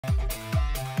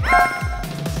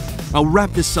I'll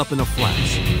wrap this up in a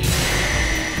flash.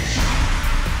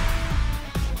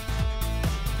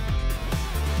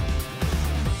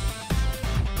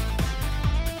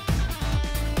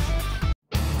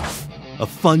 A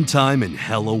fun time in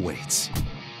hell awaits.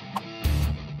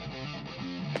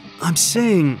 I'm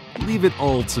saying, leave it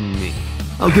all to me.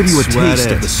 I'll give you a taste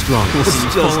of the strongest.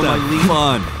 It's just that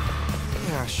fun.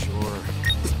 Yeah, sure.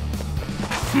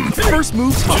 First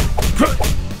move's hard.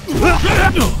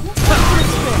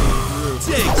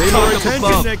 Pay more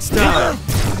attention next time.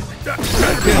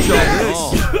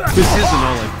 This isn't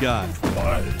all I've got.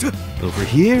 Over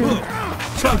here.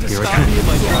 Here I come.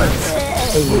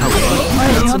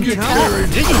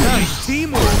 Nice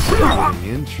teamwork.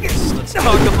 Interest. Let's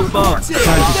talk up above. Time to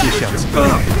dish out some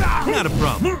fire. Not a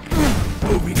problem.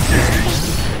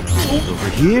 Over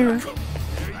here.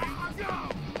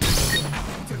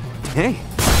 Hey.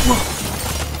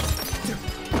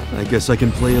 I guess I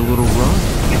can play a little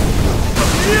rough.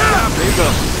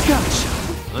 Gotcha.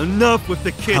 Enough with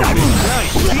the kid.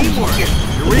 Nice teamwork.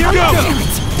 Here we go.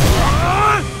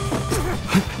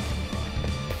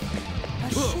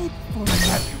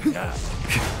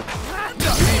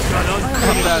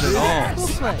 Not bad at all.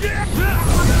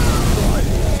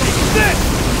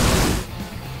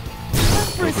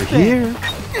 Over here.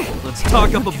 Let's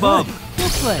talk up above.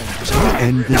 Shall we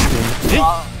end this day?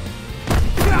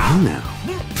 Well now.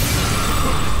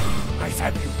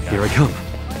 Here I come.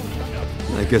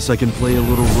 I guess I can play a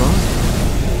little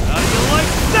rough. How do you like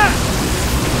that?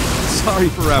 Sorry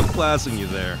for outclassing you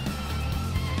there.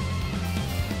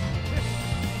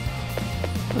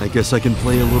 I guess I can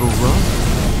play a little rough.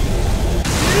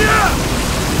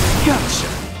 Gotcha.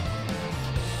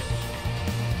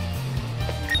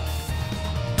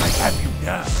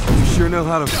 You sure know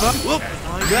how to fight. Whoop.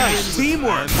 Nice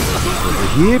teamwork. Over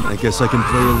here, I guess I can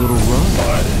play a little rough.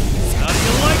 How do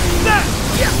you like that?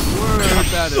 Not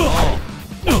bad at all.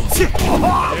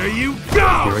 There you go.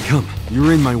 Here I come.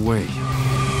 You're in my way.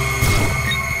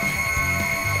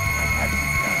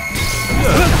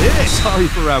 Sorry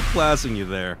for outclassing you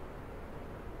there.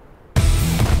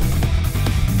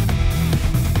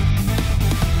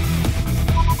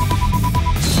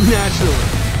 Naturally.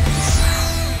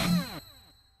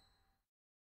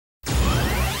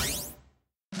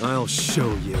 I'll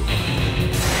show you.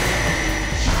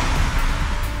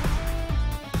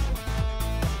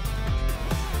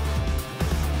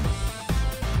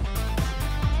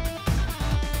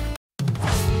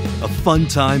 A fun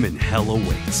time in hell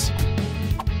awaits.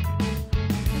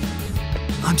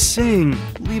 I'm saying,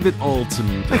 leave it all to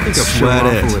me. I think I'll show off a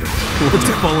little. Let's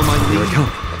follow my lead. Here I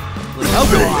come. I'll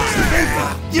go.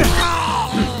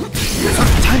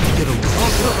 Time to get a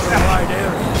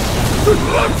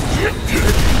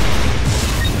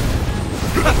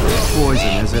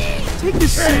poison, is it? Take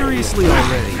this seriously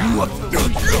already.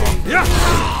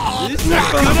 This is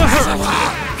gonna hurt.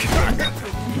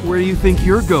 Where do you think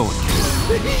you're going?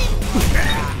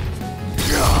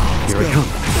 Here I come.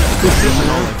 This isn't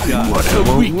all I've got. What a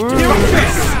weak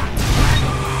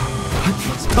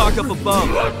Let's talk up above.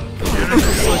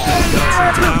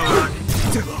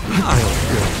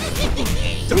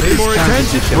 Pay more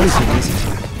attention.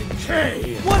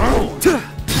 Hey, what?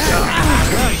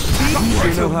 Nice. You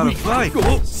sure know how to fight.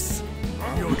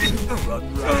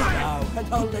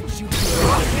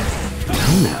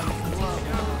 Now.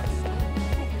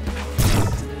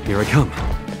 Here I come.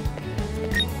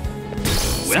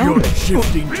 Well,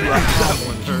 shifting to that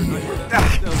one hurt.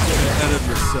 Don't get ahead of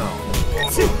yourself.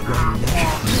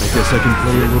 I guess I can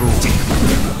play a little.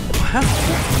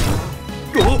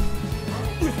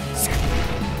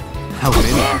 How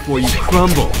many before you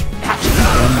crumble?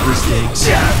 End mistakes.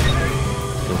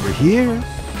 Over here.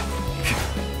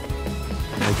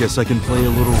 I guess I can play a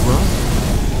little rough.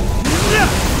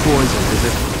 Poison, is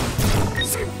it?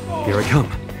 Here I come.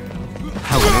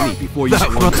 How many before you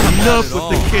crumble? Enough with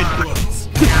the kid.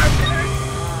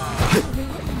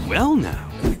 Well now.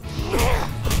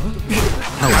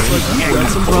 How many before you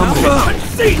crumble?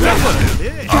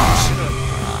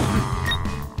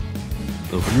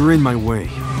 Over, you're in my way.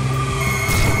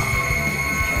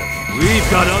 We've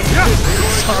got a...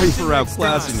 Sorry for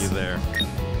outclassing you there.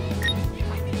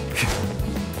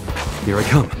 Here I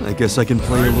come. I guess I can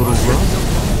play a little rough.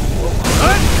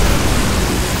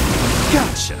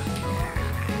 Gotcha.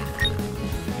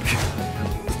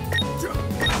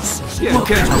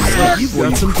 Okay, you've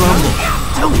got some crumble.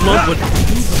 Don't love what...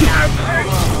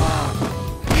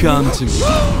 Come to me.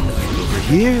 Over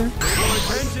here.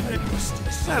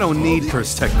 I don't need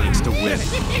curse techniques to win.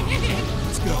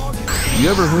 You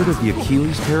ever heard of the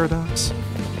Achilles paradox?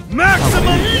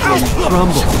 Maximum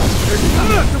Crumble.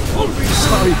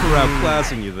 Sorry for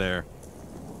outclassing you there.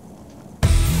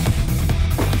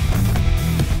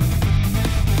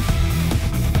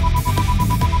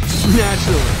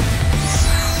 Naturally.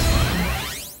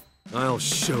 I'll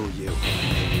show you.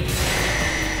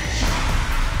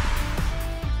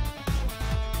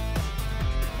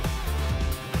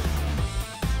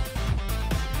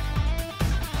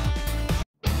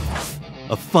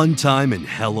 A fun time in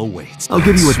hell awaits. I'll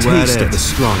give you a taste of the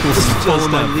strongest. Follow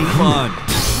my lead on.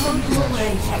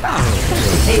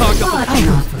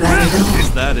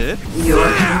 Is that it?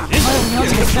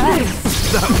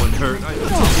 That one hurt.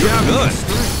 Yeah, good.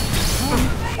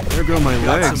 There go my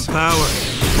legs. Some power.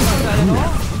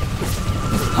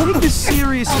 Take this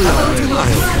seriously.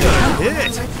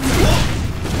 Hit.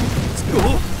 It's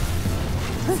cool.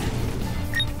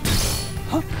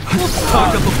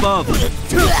 Talk up above.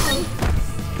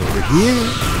 Over here.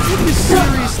 Take this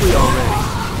seriously already.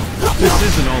 This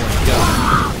isn't all I got.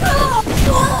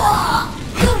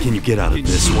 Can you get out of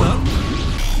this one?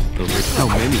 Over how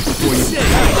many before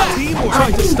you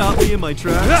trying to stop me in my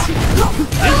tracks?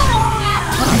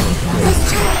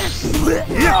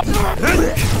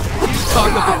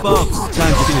 Talk up above.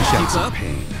 Time to finish out some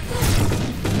pain.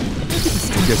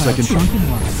 I guess I can try.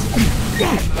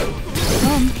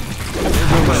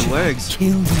 There my legs.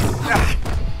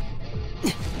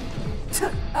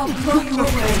 I'll blow you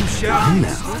away.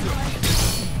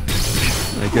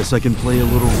 I guess I can play a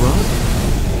little rough.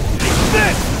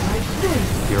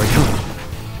 Here I come.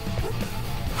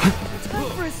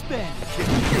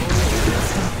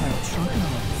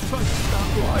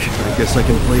 I guess I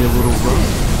can play a little rough.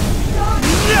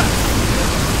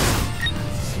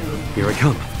 Here I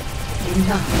come.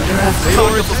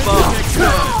 Talk up above.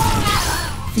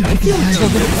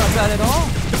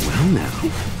 Well now,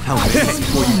 how many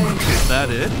before you... Is that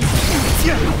it?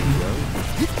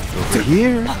 Over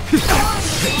here.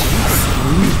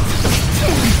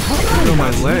 Look at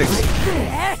my legs.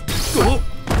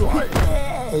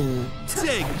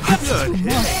 Take good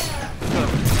hit.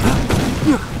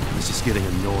 This is getting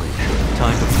annoying.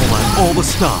 Time to pull out all the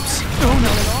stops. No,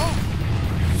 not at all.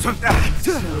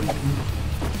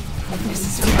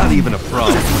 Not even a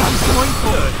problem. I'm going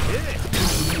for it.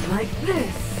 Like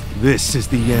this. This is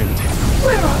the end. Not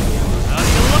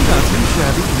too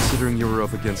shabby considering you were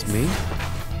up against me.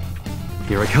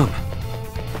 Here I come.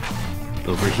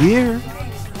 Over here.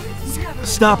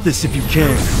 Stop this if you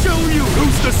can. Show you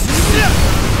who's the snip.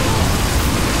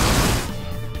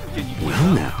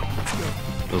 Well now.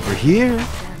 Over here.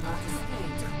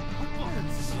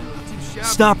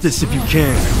 Stop this if you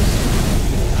can.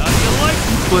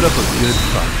 Put up a good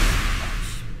fight.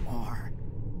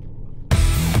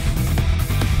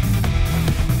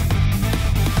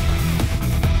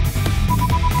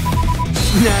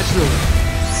 Naturally.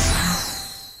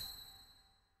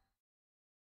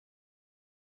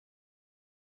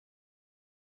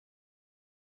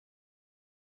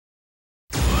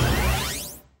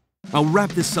 I'll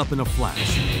wrap this up in a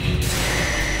flash.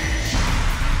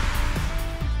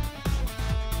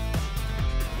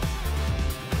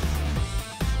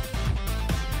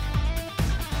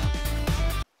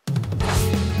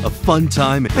 A fun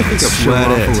time. I think I'll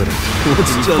sweat it.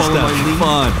 Let's just have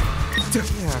fun.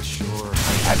 Yeah, sure.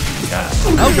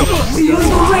 I'll go. Feel the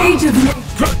rage of me.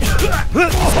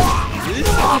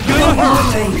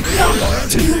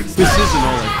 This isn't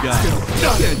all I've got.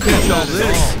 Can't catch all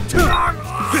this.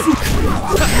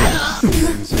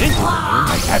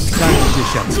 Time to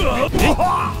dish out.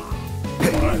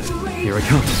 Here I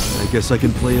come. I guess I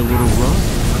can play a little rough.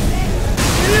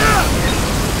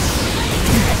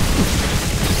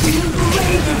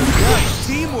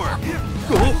 Teamwork.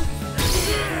 Cool.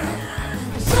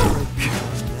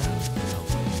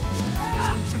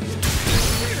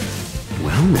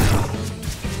 Well now.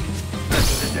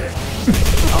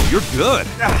 Oh, you're good.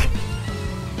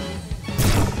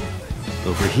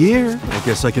 Over here, I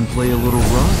guess I can play a little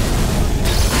rough.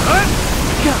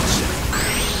 Gotcha.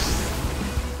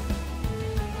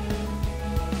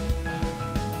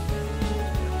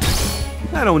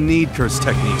 I don't need curse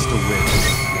techniques to win.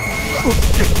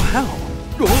 Wow.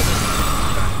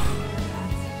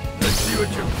 Let's see what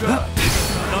you've got.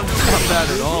 Not bad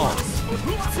at all.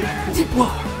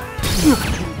 Whoa.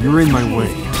 You're in my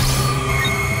way.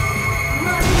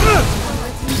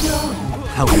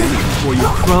 How many before you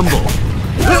crumble?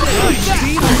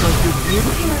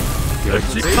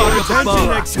 Talk attention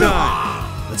next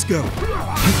time. Let's go.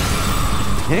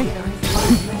 Hey.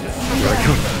 Here I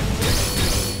come.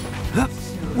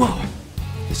 Whoa.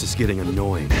 This is getting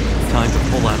annoying. Time to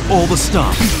pull out all the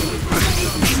stops. You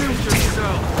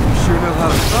sure know how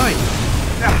to fight.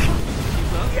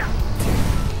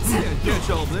 Can't catch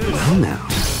all this. Well now,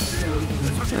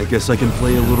 I guess I can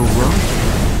play a little rough.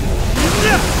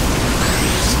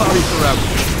 Sorry for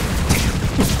everything.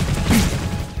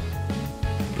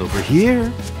 Over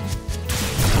here.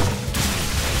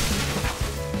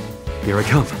 Here I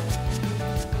come.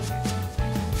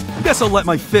 Guess I'll let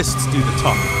my fists do the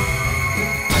talking.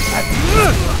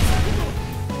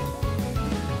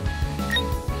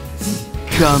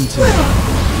 Come to me.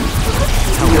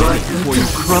 How about it before you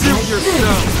crumble?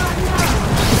 Yourself.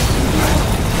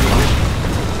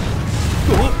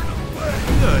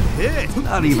 Good hit.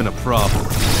 Not even a problem.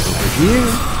 Over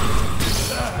here.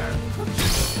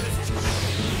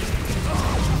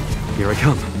 Here I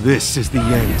come. This is the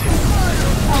end.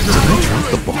 Did I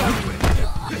drop the ball?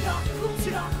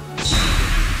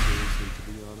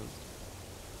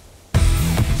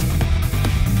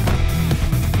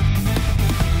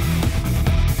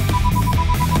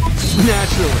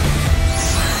 Naturally.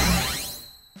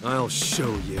 I'll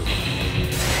show you.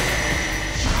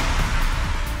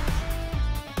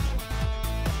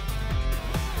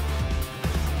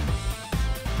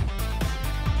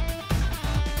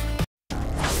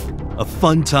 A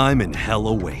fun time in hell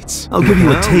awaits. I'll give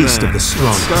you a taste of the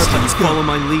strongest. Can you follow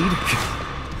my lead?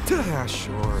 Yeah,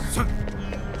 sure.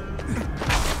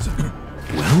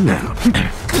 Well now.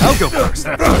 I'll go first.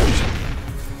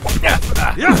 Yeah.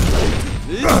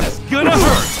 This is gonna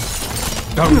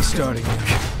hurt. Are we starting?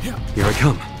 Here I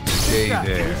come. Stay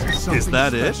there. Is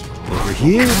that it? Over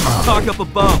here. Talk up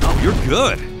above. You're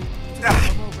good.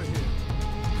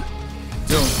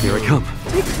 Here I come.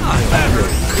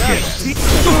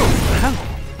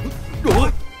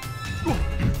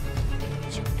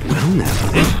 Well now.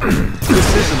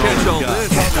 This isn't catch all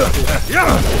this.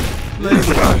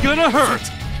 It's gonna hurt.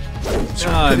 This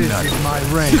is my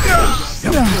range.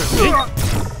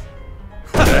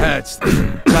 That's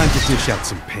Time to dish out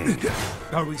some pain.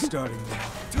 Are we starting now?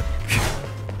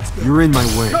 You're in my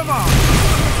way.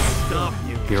 stop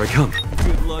you. Here I come.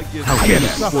 Good luck getting How can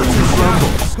it before you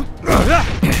crumble?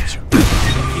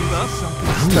 Keep up.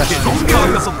 Don't talk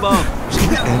us above.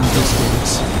 End this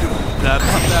dance. That's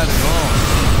not bad at all.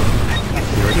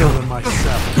 Here I Kill come. them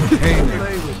myself.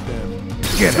 Play with them.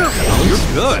 Get out. Oh, you're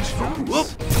good. Whoop.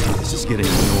 This is getting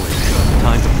annoying.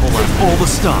 Time to pull out all the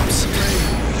stops.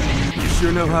 You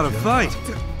sure know how to fight.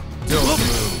 Don't move.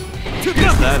 Is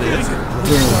that it?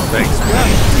 Thanks, man.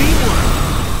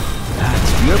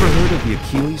 You ever heard of the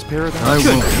Achilles paradox? I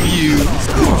won't. You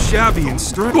shabby and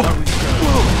straight.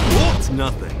 Whoa. It's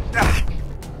nothing.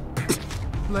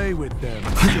 Play with them.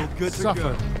 Still good to Suffer.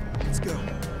 go. Let's go.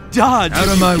 Dodge. Out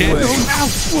if of you my can.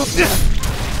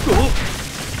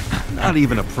 way. Not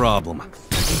even a problem.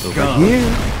 Over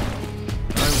here.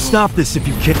 Stop this if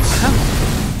you can.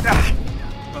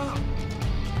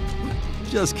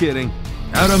 Just kidding.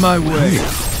 Out of my way.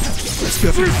 Let's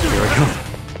go. Here I come.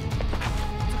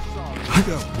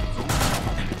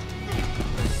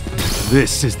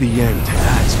 This is the end.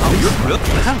 You're good.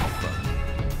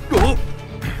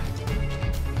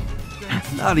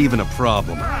 Not even a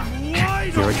problem.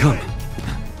 Here I come.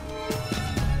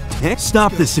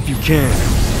 Stop this if you can.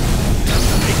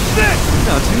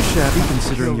 Not too shabby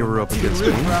considering you were up against me.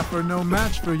 Rapper, no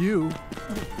match for you.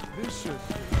 This should.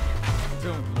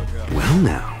 Don't look up. Well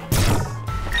now.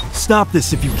 Stop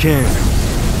this if you can.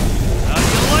 How do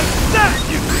you like that?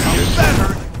 You feel better.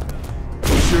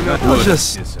 Sure not I'll good.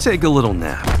 just take a little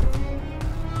nap.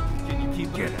 Can you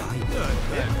keep it?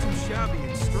 Good. Too shabby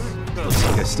and straight. Looks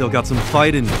like I still got some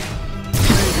fight in me.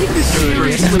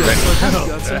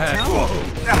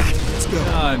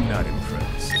 I'm not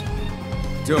impressed.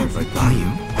 Don't Right by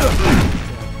you.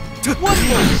 You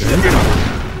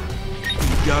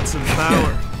got some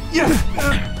power.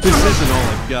 This isn't all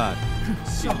I've got.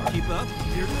 Can you keep up?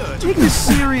 You're good. Take this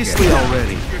seriously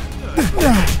already.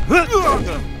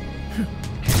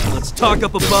 Let's talk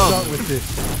up above. start with this.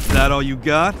 Is that all you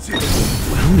got? Well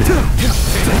now. I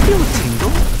feel a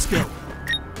tingle. Let's go.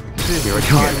 Here I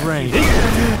come. My range.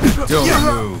 Don't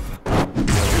move.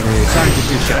 Time to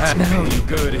dish out. You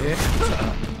good hit?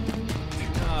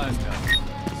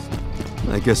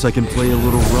 I guess I can play a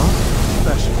little rough.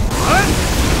 Special.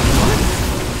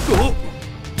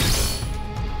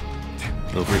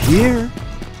 Over here.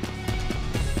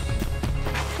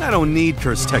 I don't need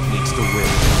curse techniques to win.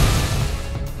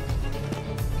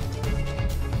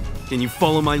 Can you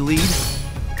follow my lead?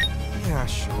 Yeah,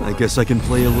 sure. I guess I can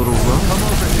play a little rough. Come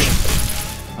over here.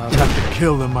 I'll have to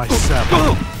kill them myself.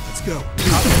 Let's go.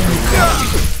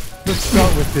 Let's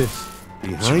start with this.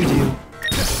 Behind you.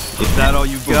 Is that all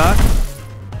you got?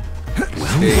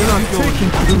 Well, We're not going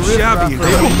too shabby and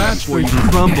Rapper, no match for before you you.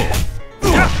 crumble.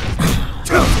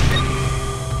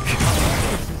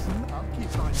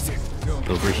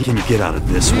 Over here. Can you get out of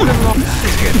this one?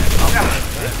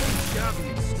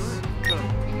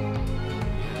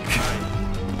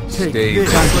 Take Stay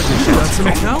this. back. Got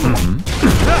some talent.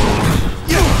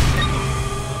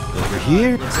 Over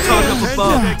here. Talk up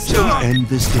above. To end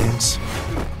this dance.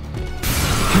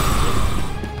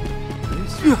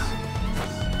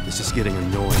 This is getting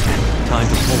annoying. Time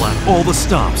to pull out all the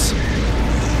stops.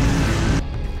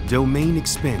 Domain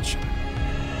expansion.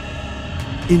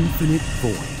 Infinite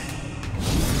void.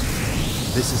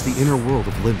 This is the inner world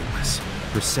of limitless.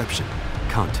 Perception,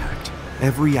 contact.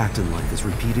 Every act in life is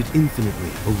repeated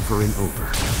infinitely over and over.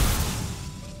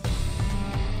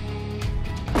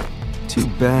 Too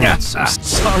bad.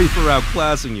 Sorry for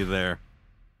outclassing you there.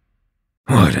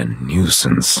 What a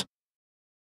nuisance.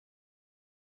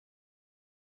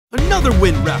 Another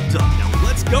win wrapped up. Now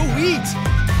let's go eat.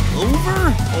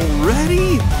 Over?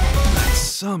 Already? That's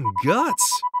some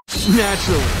guts.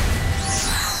 Naturally.